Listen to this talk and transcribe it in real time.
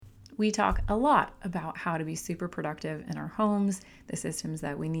We talk a lot about how to be super productive in our homes, the systems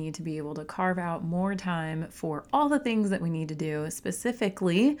that we need to be able to carve out more time for all the things that we need to do.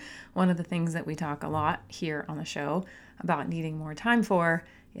 Specifically, one of the things that we talk a lot here on the show about needing more time for,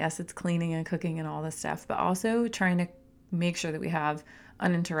 yes, it's cleaning and cooking and all this stuff, but also trying to make sure that we have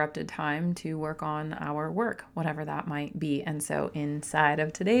uninterrupted time to work on our work, whatever that might be. And so inside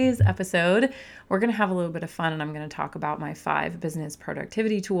of today's episode, we're going to have a little bit of fun, and I'm going to talk about my 5 business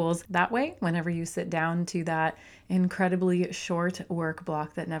productivity tools. That way, whenever you sit down to that incredibly short work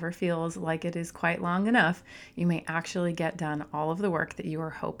block that never feels like it is quite long enough, you may actually get done all of the work that you are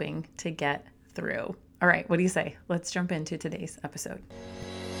hoping to get through. All right, what do you say? Let's jump into today's episode.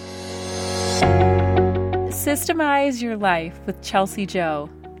 Systemize Your Life with Chelsea Joe.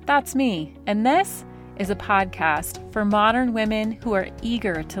 That's me, and this is a podcast for modern women who are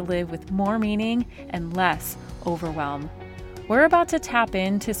eager to live with more meaning and less overwhelm. We're about to tap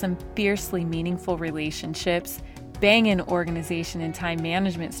into some fiercely meaningful relationships, banging organization and time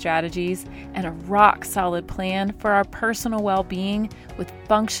management strategies, and a rock-solid plan for our personal well-being with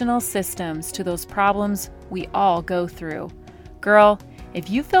functional systems to those problems we all go through. Girl, if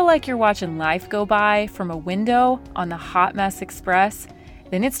you feel like you're watching life go by from a window on the Hot Mess Express,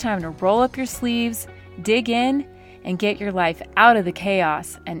 then it's time to roll up your sleeves, dig in, and get your life out of the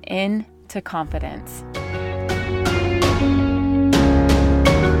chaos and into confidence.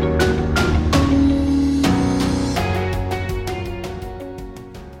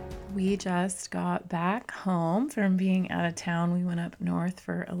 We just got back home from being out of town. We went up north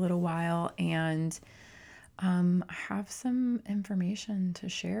for a little while, and I have some information to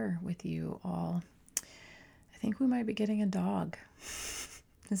share with you all. I think we might be getting a dog.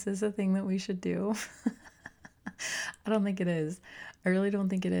 Is this a thing that we should do? I don't think it is. I really don't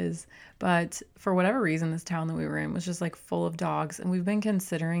think it is. But for whatever reason, this town that we were in was just like full of dogs. And we've been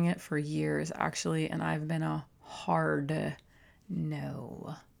considering it for years, actually. And I've been a hard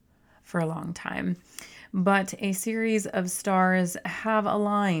no for a long time. But a series of stars have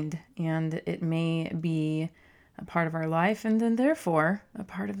aligned, and it may be a part of our life, and then therefore a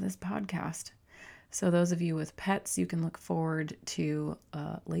part of this podcast. So those of you with pets, you can look forward to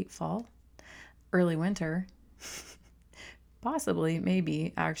late fall, early winter, possibly,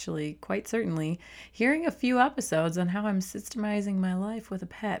 maybe, actually, quite certainly, hearing a few episodes on how I'm systemizing my life with a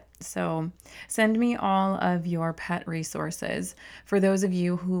pet. So send me all of your pet resources. For those of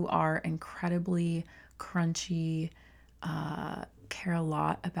you who are incredibly crunchy, care a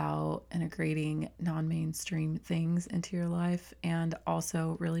lot about integrating non-mainstream things into your life, and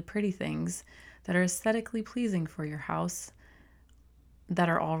also really pretty things that are aesthetically pleasing for your house that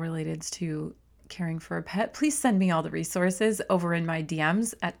are all related to caring for a pet, please send me all the resources over in my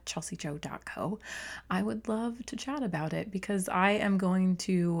DMs at chelseajoe.co. I would love to chat about it because I am going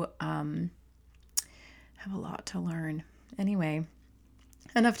to have a lot to learn. Anyway,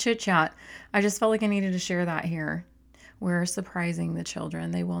 enough chit chat. I just felt like I needed to share that here. We're surprising the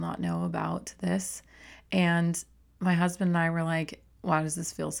children. They will not know about this. And my husband and I were like, why does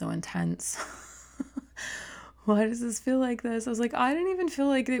this feel so intense? Why does this feel like this? I was like, I didn't even feel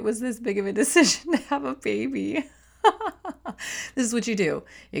like it was this big of a decision to have a baby. This is what you do.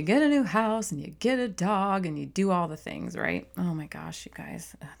 You get a new house and you get a dog and you do all the things, right? Oh my gosh, you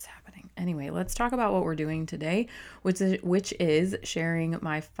guys, that's happening. Anyway, let's talk about what we're doing today, which is sharing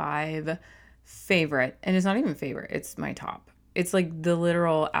my 5 favorite, and it's not even favorite, it's my top. It's like the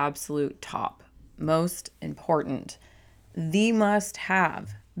literal absolute top, most important, the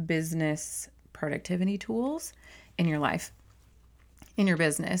must-have business productivity tools in your life, in your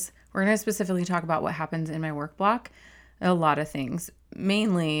business. We're going to specifically talk about what happens in my work block. A lot of things.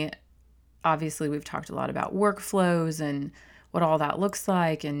 Mainly, obviously, we've talked a lot about workflows and what all that looks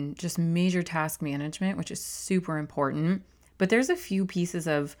like, and just major task management, which is super important. But there's a few pieces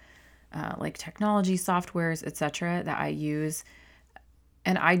of like technology, softwares, etc. that I use.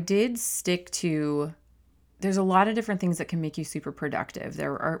 And I did stick to, there's a lot of different things that can make you super productive.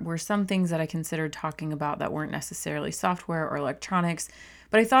 There were some things that I considered talking about that weren't necessarily software or electronics,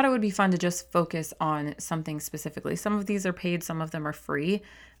 but I thought it would be fun to just focus on something specifically. Some of these are paid, some of them are free.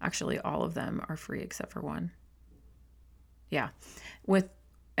 Actually, all of them are free except for one. Yeah.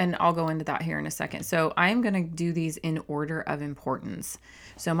 And I'll go into that here in a second. So I'm going to do these in order of importance.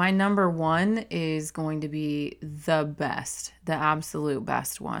 So my number 1 is going to be the best, the absolute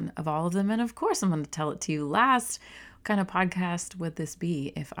best one of all of them. And of course, I'm going to tell it to you last. What kind of podcast would this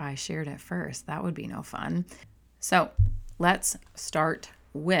be if I shared it first? That would be no fun. So let's start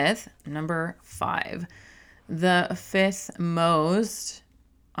with number 5. The 5th most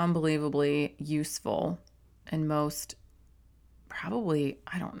unbelievably useful and most probably,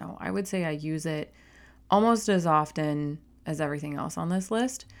 I don't know, I would say I use it almost as often as everything else on this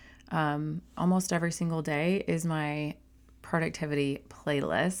list. Almost every single day is my productivity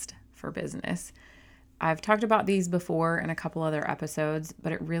playlist for business. I've talked about these before in a couple other episodes,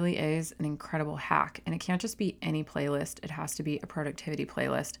 but it really is an incredible hack. And it can't just be any playlist, it has to be a productivity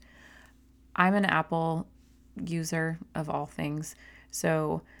playlist. I'm an Apple user of all things.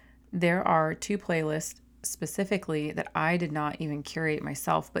 So there are 2 playlists specifically that I did not even curate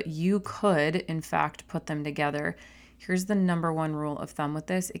myself, but you could, in fact, put them together. Here's the number one rule of thumb with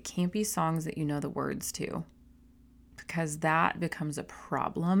this: it can't be songs that you know the words to, because that becomes a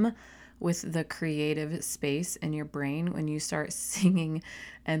problem with the creative space in your brain when you start singing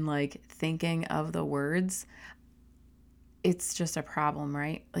and like thinking of the words. It's just a problem,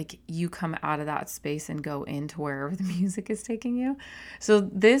 right? Like you come out of that space and go into wherever the music is taking you. So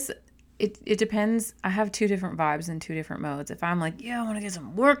it depends. I have 2 different vibes and 2 different modes. If I'm like, yeah, I want to get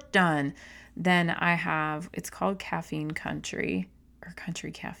some work done, then it's called Caffeine Country or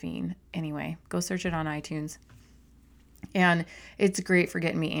Country Caffeine. Anyway, go search it on iTunes. And it's great for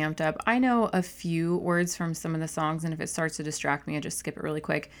getting me amped up. I know a few words from some of the songs, and if it starts to distract me, I just skip it really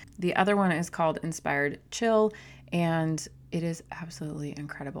quick. The other one is called Inspired Chill, and it is absolutely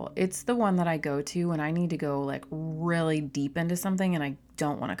incredible. It's the one that I go to when I need to go like really deep into something and I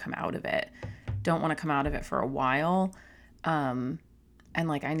don't want to come out of it. Don't want to come out of it for a while. And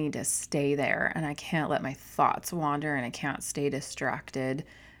like I need to stay there, and I can't let my thoughts wander, and I can't stay distracted.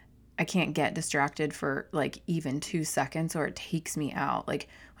 I can't get distracted for like even 2 seconds, or it takes me out. Like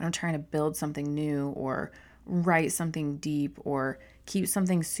when I'm trying to build something new or write something deep or keep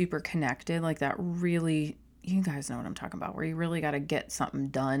something super connected, like that really, you guys know what I'm talking about, where you really got to get something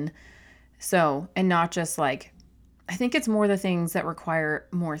done. So, and not just like, I think it's more the things that require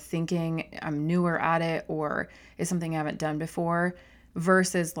more thinking, I'm newer at it, or is something I haven't done before,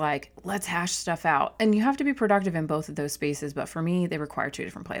 versus like, let's hash stuff out. And you have to be productive in both of those spaces. But for me, they require 2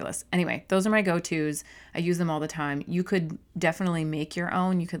 different playlists. Anyway, those are my go-tos. I use them all the time. You could definitely make your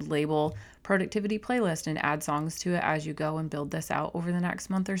own. You could label productivity playlist and add songs to it as you go and build this out over the next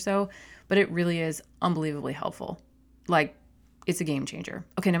month or so. But it really is unbelievably helpful. Like, it's a game changer.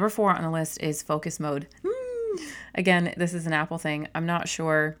 Okay, number 4 on the list is focus mode. Again, this is an Apple thing. I'm not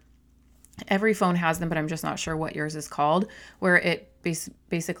sure. Every phone has them, but I'm just not sure what yours is called, where it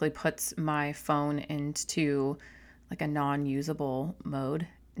basically puts my phone into like a non-usable mode.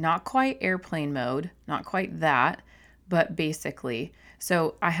 Not quite airplane mode, not quite that, but basically.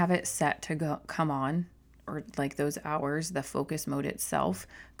 So I have it set to come on, or like those hours, the focus mode itself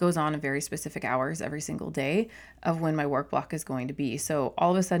goes on at very specific hours every single day of when my work block is going to be. So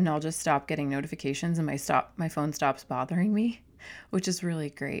all of a sudden I'll just stop getting notifications and my phone stops bothering me, which is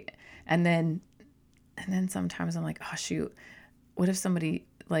really great. And then sometimes I'm like, oh shoot, what if somebody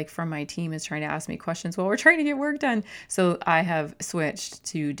like from my team is trying to ask me questions while we're trying to get work done? So I have switched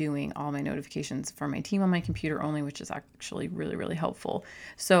to doing all my notifications from my team on my computer only, which is actually really, really helpful.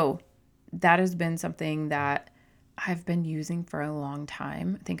 So that has been something that I've been using for a long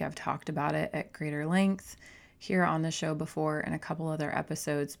time. I think I've talked about it at greater length here on the show before in a couple other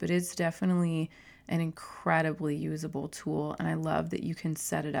episodes, but it's definitely an incredibly usable tool. And I love that you can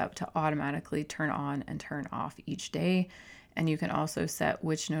set it up to automatically turn on and turn off each day. And you can also set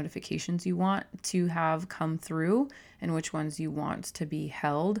which notifications you want to have come through and which ones you want to be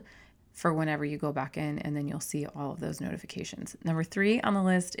held for whenever you go back in, and then you'll see all of those notifications. Number 3 on the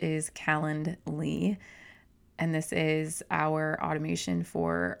list is Calendly. And this is our automation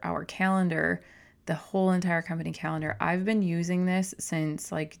for our calendar, the whole entire company calendar. I've been using this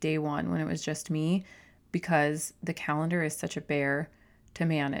since like day 1 when it was just me, because the calendar is such a bear to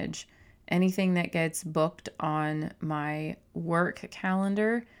manage. Anything that gets booked on my work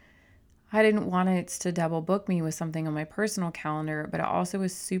calendar, I didn't want it to double book me with something on my personal calendar, but it also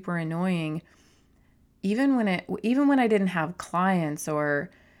was super annoying. Even when I didn't have clients, or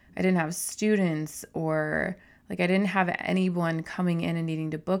I didn't have students, or like I didn't have anyone coming in and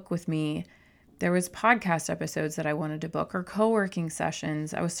needing to book with me, there was podcast episodes that I wanted to book, or co-working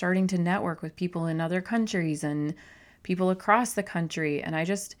sessions. I was starting to network with people in other countries and people across the country, and I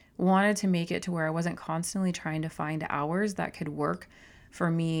just wanted to make it to where I wasn't constantly trying to find hours that could work for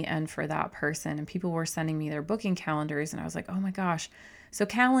me and for that person. And people were sending me their booking calendars, and I was like, oh my gosh. So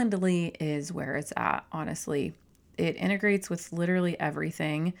Calendly is where it's at, honestly. It integrates with literally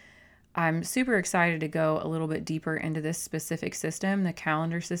everything. I'm super excited to go a little bit deeper into this specific system, the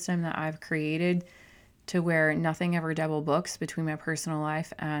calendar system that I've created, to where nothing ever double books between my personal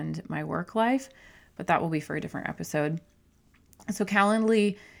life and my work life. But that will be for a different episode. So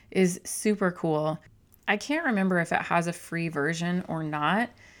Calendly is super cool. I can't remember if it has a free version or not.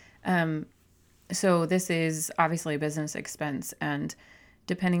 So this is obviously a business expense, and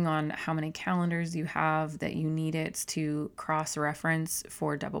depending on how many calendars you have that you need it to cross-reference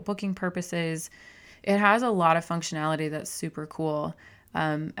for double booking purposes, it has a lot of functionality that's super cool.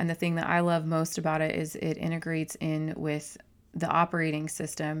 And the thing that I love most about it is it integrates in with the operating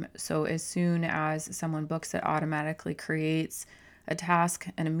system. So as soon as someone books, it automatically creates a task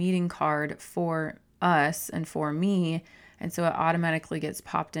and a meeting card for us and for me. And so it automatically gets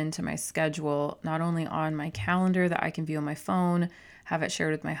popped into my schedule, not only on my calendar that I can view on my phone, have it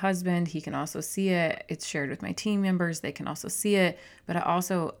shared with my husband. He can also see it. It's shared with my team members. They can also see it, but it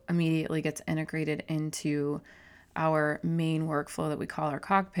also immediately gets integrated into our main workflow that we call our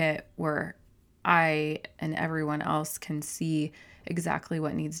cockpit, where I and everyone else can see exactly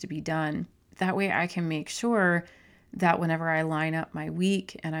what needs to be done. That way I can make sure that whenever I line up my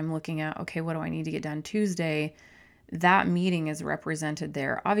week and I'm looking at, okay, what do I need to get done Tuesday? That meeting is represented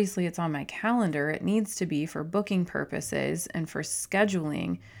there. Obviously, it's on my calendar. It needs to be for booking purposes and for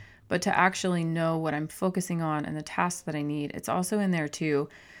scheduling, but to actually know what I'm focusing on and the tasks that I need, it's also in there too.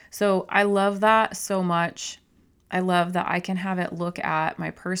 So I love that so much. I love that I can have it look at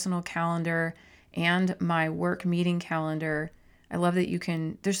my personal calendar and my work meeting calendar. I love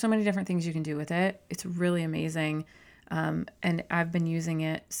that there's so many different things you can do with it. It's really amazing. And I've been using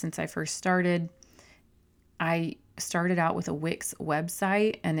it since I first started. I started out with a Wix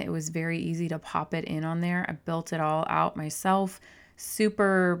website, and it was very easy to pop it in on there. I built it all out myself,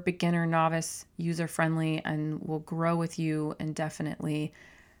 super beginner, novice, user friendly, and will grow with you indefinitely.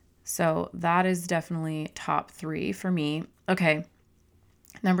 So that is definitely top 3 for me. Okay,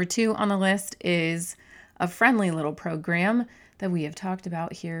 number 2 on the list is a friendly little program that we have talked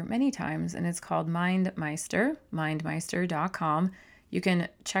about here many times, and it's called MindMeister, mindmeister.com. You can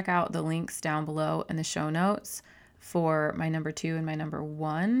check out the links down below in the show notes for my number 2 and my number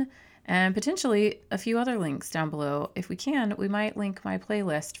 1, and potentially a few other links down below. If we can, we might link my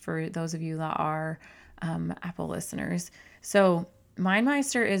playlist for those of you that are Apple listeners. So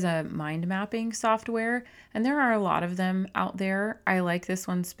MindMeister is a mind mapping software, and there are a lot of them out there. I like this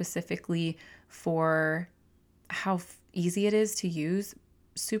one specifically for how easy it is to use,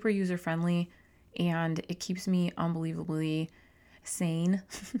 super user friendly, and it keeps me unbelievably sane.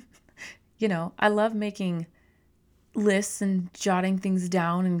 I love making lists and jotting things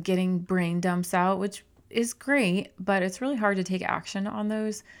down and getting brain dumps out, which is great, but it's really hard to take action on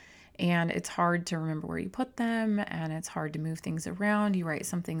those. And it's hard to remember where you put them, and it's hard to move things around. You write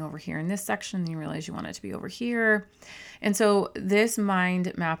something over here in this section, and you realize you want it to be over here. And so this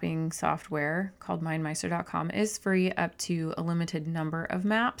mind mapping software called mindmeister.com is free up to a limited number of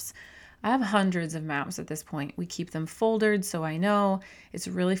maps. I have hundreds of maps at this point. We keep them foldered, so I know. It's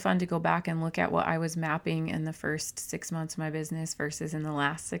really fun to go back and look at what I was mapping in the first 6 months of my business versus in the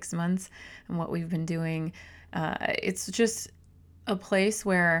last 6 months and what we've been doing. It's just a place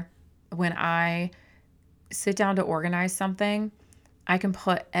where when I sit down to organize something, I can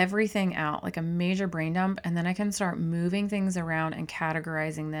put everything out like a major brain dump, and then I can start moving things around and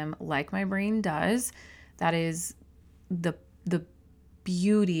categorizing them like my brain does. That is the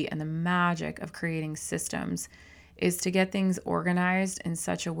beauty and the magic of creating systems, is to get things organized in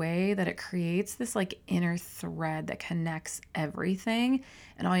such a way that it creates this like inner thread that connects everything.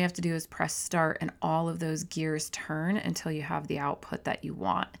 And all you have to do is press start, and all of those gears turn until you have the output that you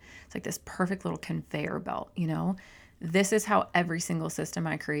want. It's like this perfect little conveyor belt, This is how every single system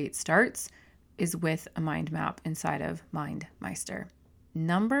I create starts, is with a mind map inside of MindMeister.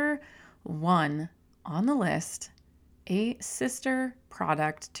 Number 1 on the list, a sister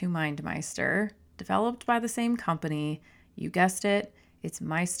product to MindMeister, developed by the same company. You guessed it, it's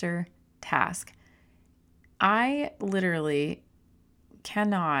Meister Task. I literally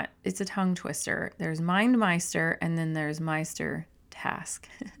cannot, it's a tongue twister. There's MindMeister, and then there's Meister Task.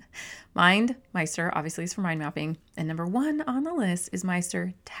 MindMeister obviously is for mind mapping, and number 1 on the list is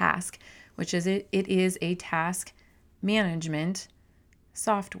Meister Task, which is it is a task management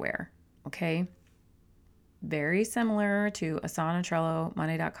software. Okay, very similar to Asana, Trello,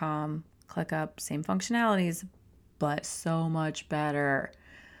 Monday.com, ClickUp, same functionalities, but so much better.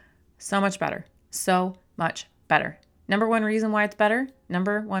 So much better. So much better. Number one reason why it's better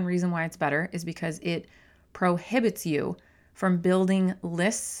is because it prohibits you from building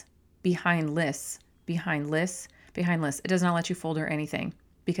lists behind lists, behind lists, behind lists. It does not let you folder anything,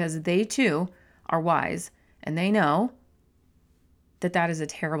 because they too are wise, and they know that is a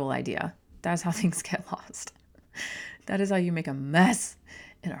terrible idea. That's how things get lost. That is how you make a mess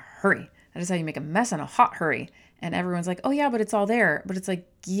in a hurry. That is how you make a mess in a hot hurry. And everyone's like, oh yeah, but it's all there. But it's like,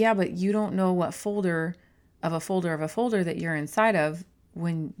 yeah, but you don't know what folder of a folder of a folder that you're inside of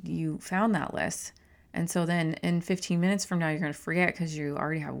when you found that list. And so then in 15 minutes from now, you're going to forget because you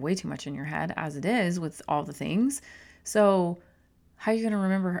already have way too much in your head as it is with all the things. So how are you going to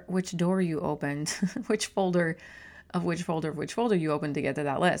remember which door you opened, which folder you opened to get to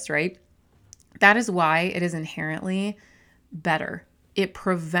that list, right? That is why it is inherently better. It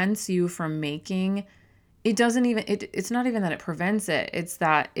prevents you from making, it's not even that it prevents it. It's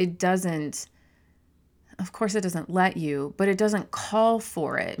that it doesn't, of course it doesn't let you, but it doesn't call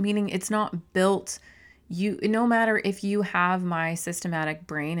for it, meaning it's not built. No matter if you have my systematic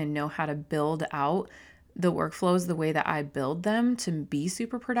brain and know how to build out the workflows the way that I build them to be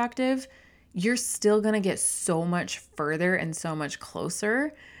super productive, you're still going to get so much further and so much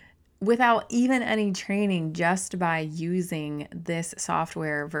closer without even any training, just by using this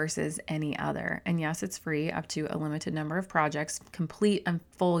software versus any other. And yes, it's free up to a limited number of projects, complete and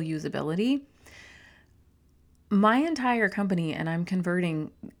full usability. My entire company, and I'm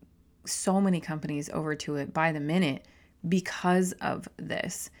converting so many companies over to it by the minute because of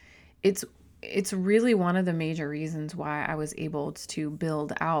this. It's really one of the major reasons why I was able to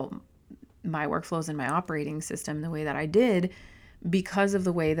build out my workflows and my operating system the way that I did, because of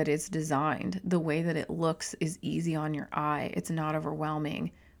the way that it's designed. The way that it looks is easy on your eye. It's not overwhelming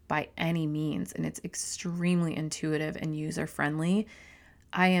by any means, and it's extremely intuitive and user-friendly.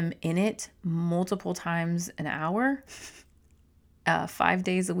 I am in it multiple times an hour, 5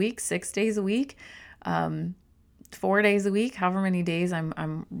 days a week, 6 days a week, 4 days a week, however many days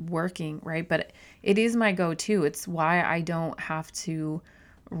I'm working, right? But it is my go-to. It's why I don't have to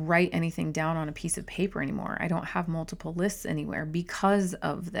write anything down on a piece of paper anymore. I don't have multiple lists anywhere because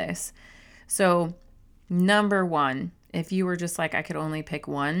of this. So number one, if you were just like, I could only pick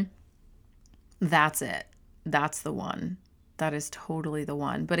one, that's it. That's the one. That is totally the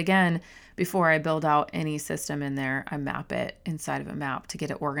one. But again, before I build out any system in there, I map it inside of a map to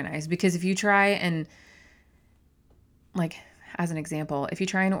get it organized. Because if you try and, like, as an example, if you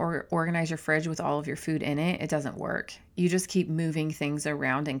try and organize your fridge with all of your food in it, it doesn't work. You just keep moving things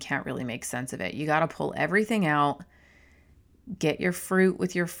around and can't really make sense of it. You got to pull everything out, get your fruit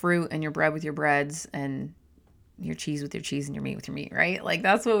with your fruit and your bread with your breads and your cheese with your cheese and your meat with your meat, right? Like,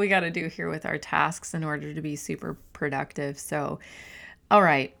 that's what we got to do here with our tasks in order to be super productive. So, all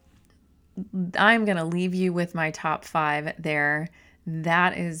right, I'm going to leave you with my top 5 there.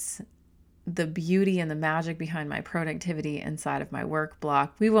 That is the beauty and the magic behind my productivity inside of my work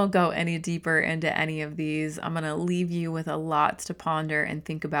block. We won't go any deeper into any of these. I'm going to leave you with a lot to ponder and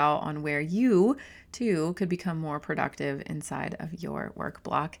think about on where you too could become more productive inside of your work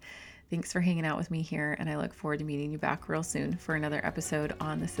block. Thanks for hanging out with me here, and I look forward to meeting you back real soon for another episode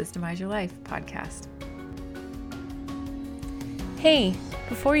on the Systemize Your Life podcast. Hey,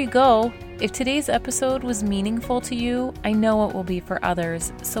 before you go, if today's episode was meaningful to you, I know it will be for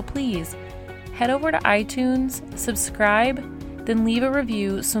others, so please head over to iTunes, subscribe, then leave a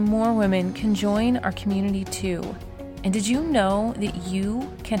review so more women can join our community too. And did you know that you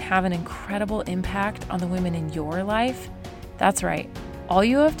can have an incredible impact on the women in your life? That's right. All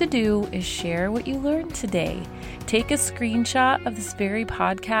you have to do is share what you learned today. Take a screenshot of this very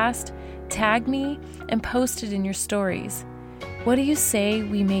podcast, tag me, and post it in your stories. What do you say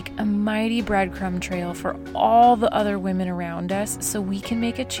we make a mighty breadcrumb trail for all the other women around us so we can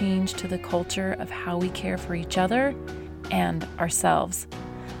make a change to the culture of how we care for each other and ourselves?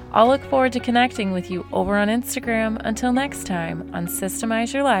 I'll look forward to connecting with you over on Instagram. Until next time on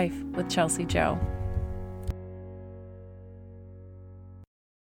Systemize Your Life with Chelsea Jo.